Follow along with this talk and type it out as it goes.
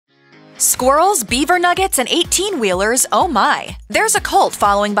Squirrels, beaver nuggets, and 18-wheelers, oh my! There's a cult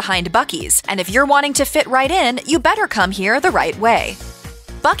following behind Buc-ee's, and if you're wanting to fit right in, you better come here the right way.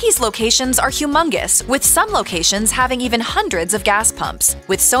 Buc-ee's locations are humongous, with some locations having even hundreds of gas pumps.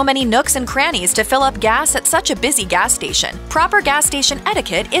 With so many nooks and crannies to fill up gas at such a busy gas station, proper gas station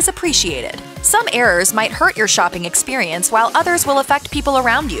etiquette is appreciated. Some errors might hurt your shopping experience while others will affect people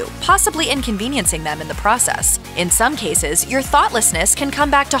around you, possibly inconveniencing them in the process. In some cases, your thoughtlessness can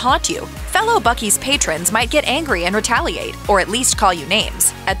come back to haunt you. Fellow Buc-ee's patrons might get angry and retaliate, or at least call you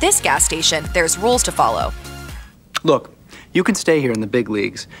names. At this gas station, there's rules to follow. Look, you can stay here in the big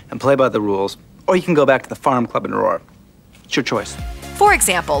leagues and play by the rules, or you can go back to the farm club and roar. It's your choice. For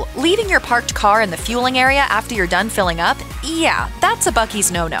example, leaving your parked car in the fueling area after you're done filling up? Yeah, that's a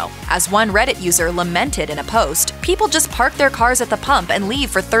Buc-ee's no-no. As one Reddit user lamented in a post, people just park their cars at the pump and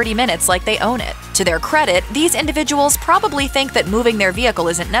leave for 30 minutes like they own it. To their credit, these individuals probably think that moving their vehicle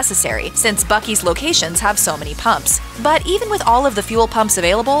isn't necessary, since Buc-ee's locations have so many pumps. But even with all of the fuel pumps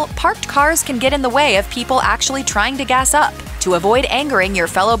available, parked cars can get in the way of people actually trying to gas up. To avoid angering your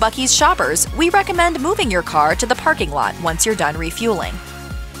fellow Buc-ee's shoppers, we recommend moving your car to the parking lot once you're done refueling.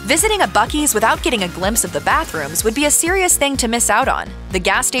 Visiting a Buc-ee's without getting a glimpse of the bathrooms would be a serious thing to miss out on. The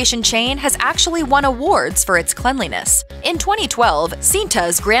gas station chain has actually won awards for its cleanliness. In 2012,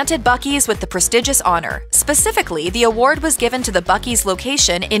 Cintas granted Buc-ee's with the prestigious honor. Specifically, the award was given to the Buc-ee's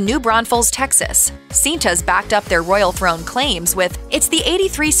location in New Braunfels, Texas. Cintas backed up their Royal Throne claims with, "It's the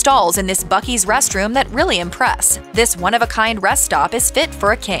 83 stalls in this Buc-ee's restroom that really impress. This one-of-a-kind rest stop is fit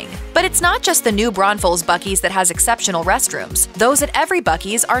for a king." But it's not just the New Braunfels Buc-ee's that has exceptional restrooms. Those at every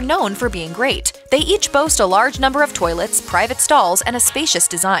Buc-ee's are known for being great. They each boast a large number of toilets, private stalls, and a spacious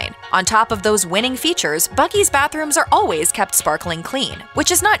design. On top of those winning features, Buc-ee's bathrooms are always kept sparkling clean,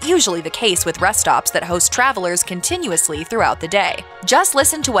 which is not usually the case with rest stops that host travelers continuously throughout the day. Just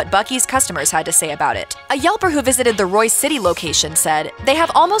listen to what Buc-ee's customers had to say about it. A Yelper who visited the Royce City location said, "They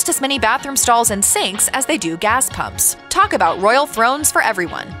have almost as many bathroom stalls and sinks as they do gas pumps. Talk about royal thrones for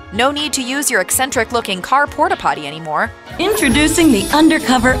everyone. No need to use your eccentric-looking car porta-potty anymore." Introducing the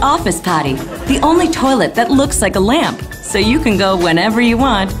Undercover Office Potty, the only toilet that looks like a lamp, so you can go whenever you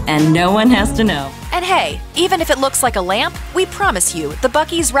want and no one has to know. And hey, even if it looks like a lamp, we promise you the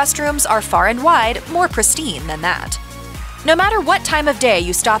Buc-ee's restrooms are far and wide more pristine than that. No matter what time of day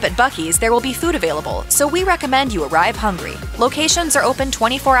you stop at Buc-ee's, there will be food available, so we recommend you arrive hungry. Locations are open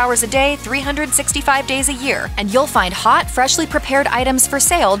 24 hours a day, 365 days a year, and you'll find hot, freshly prepared items for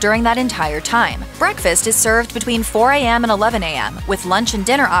sale during that entire time. Breakfast is served between 4 a.m. and 11 a.m., with lunch and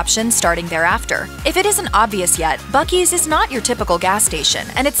dinner options starting thereafter. If it isn't obvious yet, Buc-ee's is not your typical gas station,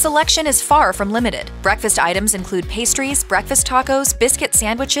 and its selection is far from limited. Breakfast items include pastries, breakfast tacos, biscuit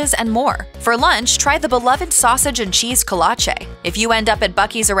sandwiches, and more. For lunch, try the beloved sausage and cheese kolache. If you end up at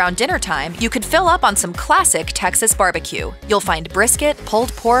Buc-ee's around dinner time, you could fill up on some classic Texas barbecue. You'll find brisket,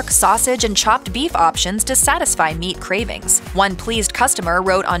 pulled pork, sausage, and chopped beef options to satisfy meat cravings. One pleased customer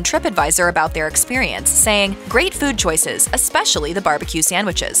wrote on TripAdvisor about their experience, saying, "Great food choices, especially the barbecue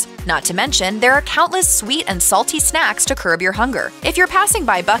sandwiches. Not to mention, there are countless sweet and salty snacks to curb your hunger. If you're passing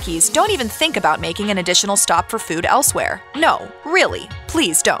by Buc-ee's, don't even think about making an additional stop for food elsewhere. No, really,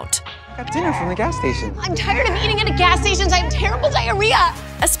 please don't." I got dinner from the gas station. I'm tired of eating at a gas station. I have terrible diarrhea.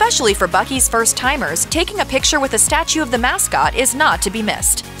 Especially for Buc-ee's first-timers, taking a picture with a statue of the mascot is not to be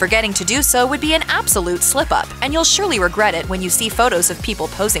missed. Forgetting to do so would be an absolute slip-up, and you'll surely regret it when you see photos of people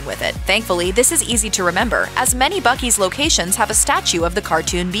posing with it. Thankfully, this is easy to remember, as many Buc-ee's locations have a statue of the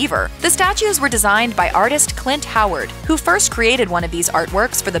cartoon Beaver. The statues were designed by artist Clint Howard, who first created one of these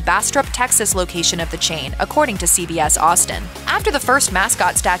artworks for the Bastrop, Texas location of the chain, according to CBS Austin. After the first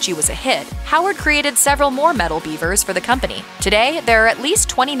mascot statue was a hit, Howard created several more metal beavers for the company. Today, there are at least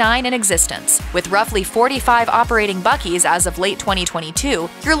 29 in existence. With roughly 45 operating Buc-ee's as of late 2022,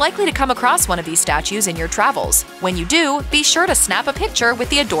 you're likely to come across one of these statues in your travels. When you do, be sure to snap a picture with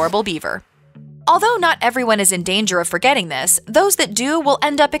the adorable beaver. Although not everyone is in danger of forgetting this, those that do will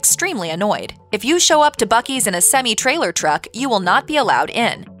end up extremely annoyed. If you show up to Buc-ee's in a semi-trailer truck, you will not be allowed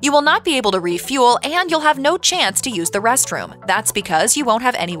in. You will not be able to refuel, and you'll have no chance to use the restroom. That's because you won't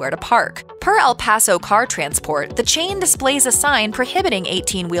have anywhere to park. Per El Paso Car Transport, the chain displays a sign prohibiting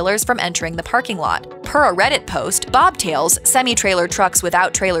 18-wheelers from entering the parking lot. Per a Reddit post, bobtails, semi-trailer trucks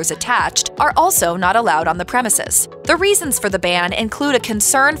without trailers attached, are also not allowed on the premises. The reasons for the ban include a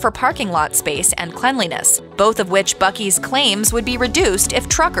concern for parking lot space and cleanliness, both of which Buc-ee's claims would be reduced if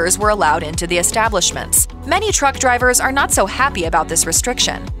truckers were allowed into the establishments. Many truck drivers are not so happy about this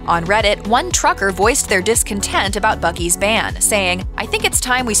restriction. On Reddit, one trucker voiced their discontent about Buc-ee's ban, saying, "I think it's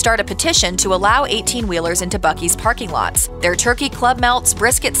time we start a petition to allow 18-wheelers into Buc-ee's parking lots. Their turkey club melts,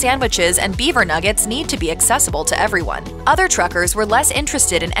 brisket sandwiches, and beaver nuggets need to be accessible to everyone." Other truckers were less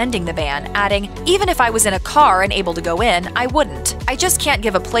interested in ending the ban, adding, "Even if I was in a car and able to go in, I wouldn't. I just can't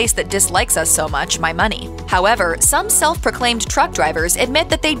give a place that dislikes us so much my money." However, some self-proclaimed truck drivers admit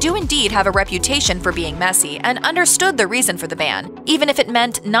that they do indeed have a reputation for being messy and understood the reason for the ban, even if it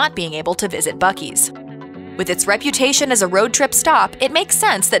meant not being able to visit Buc-ee's. With its reputation as a road trip stop, it makes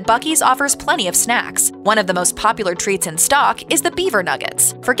sense that Buc-ee's offers plenty of snacks. One of the most popular treats in stock is the beaver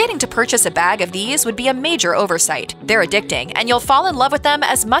nuggets. Forgetting to purchase a bag of these would be a major oversight. They're addicting, and you'll fall in love with them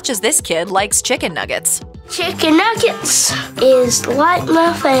as much as this kid likes chicken nuggets. Chicken nuggets is like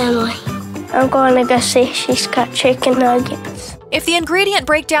my family. I'm going to go see if she's got chicken nuggets. If the ingredient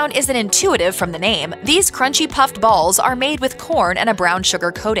breakdown isn't intuitive from the name, these crunchy puffed balls are made with corn and a brown sugar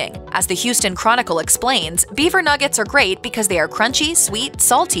coating. As the Houston Chronicle explains, beaver nuggets are great because they are crunchy, sweet,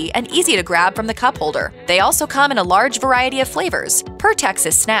 salty, and easy to grab from the cup holder. They also come in a large variety of flavors. Per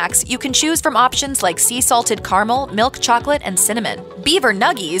Texas Snacks, you can choose from options like sea-salted caramel, milk chocolate, and cinnamon. Beaver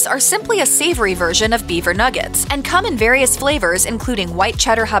Nuggies are simply a savory version of beaver nuggets and come in various flavors including white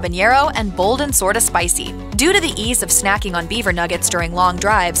cheddar habanero and bold and sorta spicy. Due to the ease of snacking on beaver nuggets during long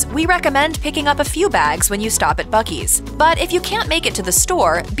drives, we recommend picking up a few bags when you stop at Buc-ee's. But if you can't make it to the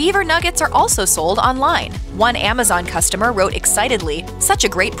store, beaver nuggets are also sold online. One Amazon customer wrote excitedly, "Such a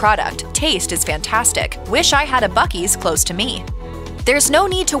great product. Taste is fantastic. Wish I had a Buc-ee's close to me." There's no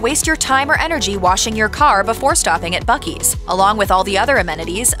need to waste your time or energy washing your car before stopping at Buc-ee's. Along with all the other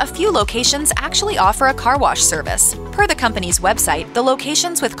amenities, a few locations actually offer a car wash service. Per the company's website, the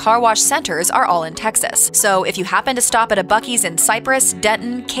locations with car wash centers are all in Texas. So if you happen to stop at a Buc-ee's in Cypress,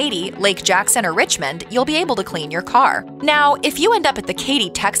 Denton, Katy, Lake Jackson, or Richmond, you'll be able to clean your car. Now, if you end up at the Katy,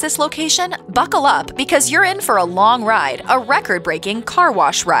 Texas location, buckle up because you're in for a long ride, a record-breaking car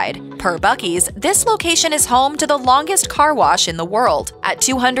wash ride. Per Buc-ee's, this location is home to the longest car wash in the world. At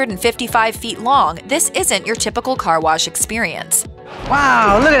 255 feet long, this isn't your typical car wash experience.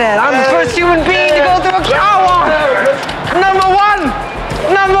 Wow, look at that. I'm the first human being to go through a car wash. Number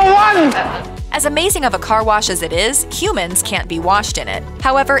one! Number one! As amazing of a car wash as it is, humans can't be washed in it.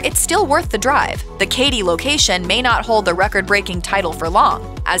 However, it's still worth the drive. The Katy location may not hold the record-breaking title for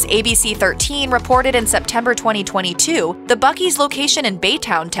long. As ABC 13 reported in September 2022, the Buc-ee's location in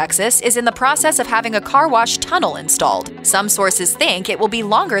Baytown, Texas is in the process of having a car wash tunnel installed. Some sources think it will be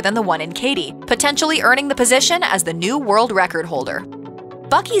longer than the one in Katy, potentially earning the position as the new world record holder.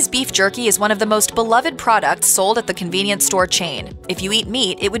 Buc-ee's beef jerky is one of the most beloved products sold at the convenience store chain. If you eat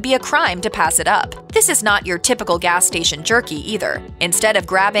meat, it would be a crime to pass it up. This is not your typical gas station jerky either. Instead of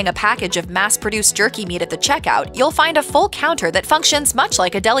grabbing a package of mass-produced jerky meat at the checkout, you'll find a full counter that functions much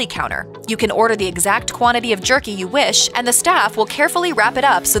like a deli counter. You can order the exact quantity of jerky you wish, and the staff will carefully wrap it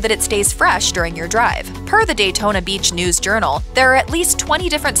up so that it stays fresh during your drive. Per the Daytona Beach News-Journal, there are at least 20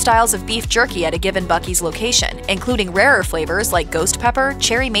 different styles of beef jerky at a given Buc-ee's location, including rarer flavors like ghost pepper,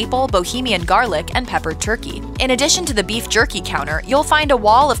 cherry maple, bohemian garlic, and peppered turkey. In addition to the beef jerky counter, you'll find a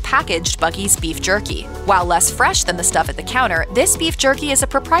wall of packaged Buc-ee's beef jerky. While less fresh than the stuff at the counter, this beef jerky is a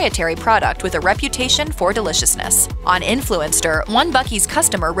proprietary product with a reputation for deliciousness. On Influencer, one Buc-ee's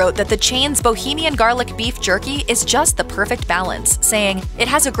customer wrote that the chain's bohemian garlic beef jerky is just the perfect balance, saying, "It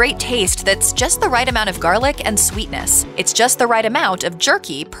has a great taste that's just the right amount of garlic and sweetness. It's just the right amount of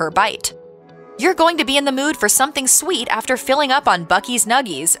jerky per bite." You're going to be in the mood for something sweet after filling up on Buc-ee's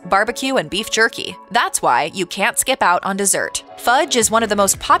Nuggies, barbecue, and beef jerky. That's why you can't skip out on dessert. Fudge is one of the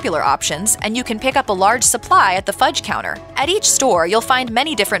most popular options, and you can pick up a large supply at the fudge counter. At each store, you'll find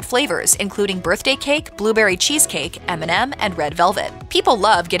many different flavors, including birthday cake, blueberry cheesecake, M&M, and red velvet. People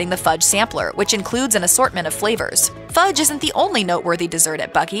love getting the fudge sampler, which includes an assortment of flavors. Fudge isn't the only noteworthy dessert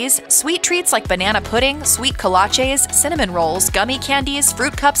at Buc-ee's. Sweet treats like banana pudding, sweet kolaches, cinnamon rolls, gummy candies,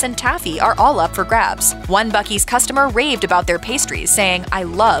 fruit cups, and taffy are all up for grabs. One Buc-ee's customer raved about their pastries, saying, "I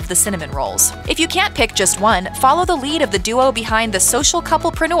love the cinnamon rolls." If you can't pick just one, follow the lead of the duo behind the Social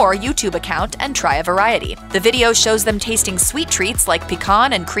Couplepreneur YouTube account and try a variety. The video shows them tasting sweet treats like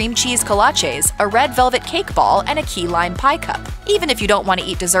pecan and cream cheese kolaches, a red velvet cake ball, and a key lime pie cup. Even if you don't want to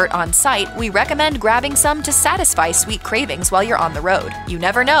eat dessert on site, we recommend grabbing some to satisfy sweet cravings while you're on the road. You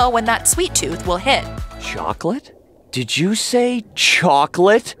never know when that sweet tooth will hit. Chocolate? Did you say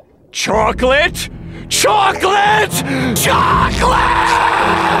chocolate? Chocolate? Chocolate! Chocolate!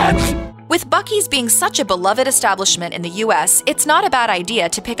 With Buc-ee's being such a beloved establishment in the US, it's not a bad idea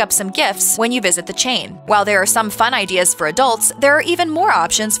to pick up some gifts when you visit the chain. While there are some fun ideas for adults, there are even more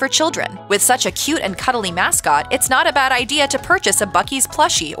options for children. With such a cute and cuddly mascot, it's not a bad idea to purchase a Buc-ee's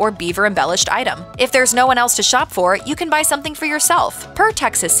plushie or Beaver embellished item. If there's no one else to shop for, you can buy something for yourself. Per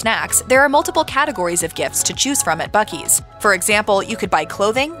Texas Snacks, there are multiple categories of gifts to choose from at Buc-ee's. For example, you could buy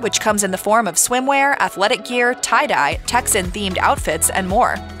clothing, which comes in the form of swimwear, athletic gear, tie-dye, Texan-themed outfits, and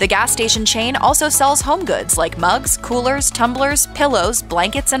more. The gas station chain also sells home goods like mugs, coolers, tumblers, pillows,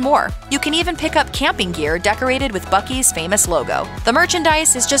 blankets, and more. You can even pick up camping gear decorated with Buc-ee's famous logo. The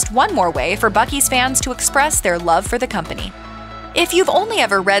merchandise is just one more way for Buc-ee's fans to express their love for the company. If you've only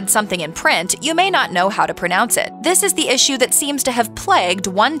ever read something in print, you may not know how to pronounce it. This is the issue that seems to have plagued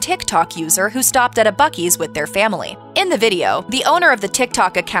one TikTok user who stopped at a Buc-ee's with their family. In the video, the owner of the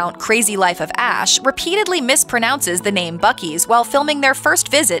TikTok account Crazy Life of Ash repeatedly mispronounces the name Buc-ee's while filming their first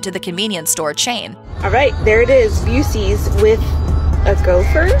visit to the convenience store chain. Alright, there it is, Buc-ee's with a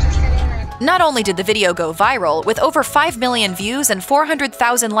gopher. Not only did the video go viral, with over 5 million views and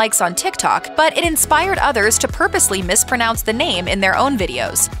 400,000 likes on TikTok, but it inspired others to purposely mispronounce the name in their own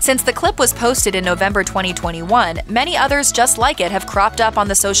videos. Since the clip was posted in November 2021, many others just like it have cropped up on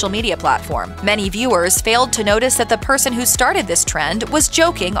the social media platform. Many viewers failed to notice that the person who started this trend was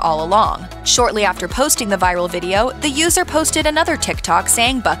joking all along. Shortly after posting the viral video, the user posted another TikTok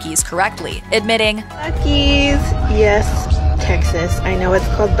saying Buc-ee's correctly, admitting, Buc-ee's, yes. Texas. I know it's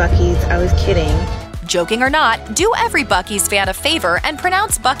called Buc-ee's. I was kidding. Joking or not, do every Buc-ee's fan a favor and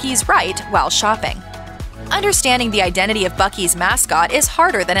pronounce Buc-ee's right while shopping. Understanding the identity of Buc-ee's mascot is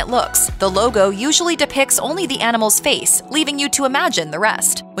harder than it looks. The logo usually depicts only the animal's face, leaving you to imagine the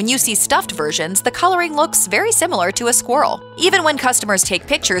rest. When you see stuffed versions, the coloring looks very similar to a squirrel. Even when customers take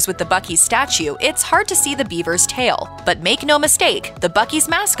pictures with the Buc-ee's statue, it's hard to see the beaver's tail. But make no mistake, the Buc-ee's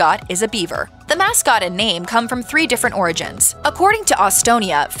mascot is a beaver. The mascot and name come from 3 different origins. According to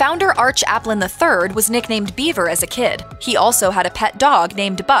Austonia, founder Arch Applin III was nicknamed Beaver as a kid. He also had a pet dog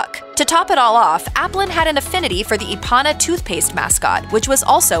named Buc. To top it all off, Applin had an affinity for the Ipana toothpaste mascot, which was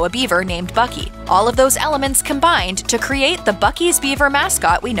also a beaver named Buc-ee. All of those elements combined to create the Buc-ee's beaver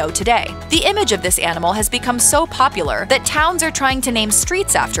mascot we know today. The image of this animal has become so popular that towns are trying to name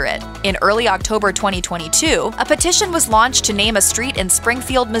streets after it. In early October 2022, a petition was launched to name a street in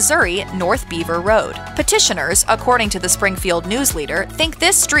Springfield, Missouri, North Beaver Road. Petitioners, according to the Springfield News Leader, think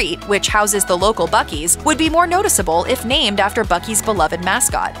this street, which houses the local Buc-ee's, would be more noticeable if named after Buc-ee's beloved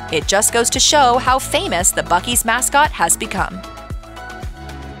mascot. It just goes to show how famous the Buc-ee's mascot has become.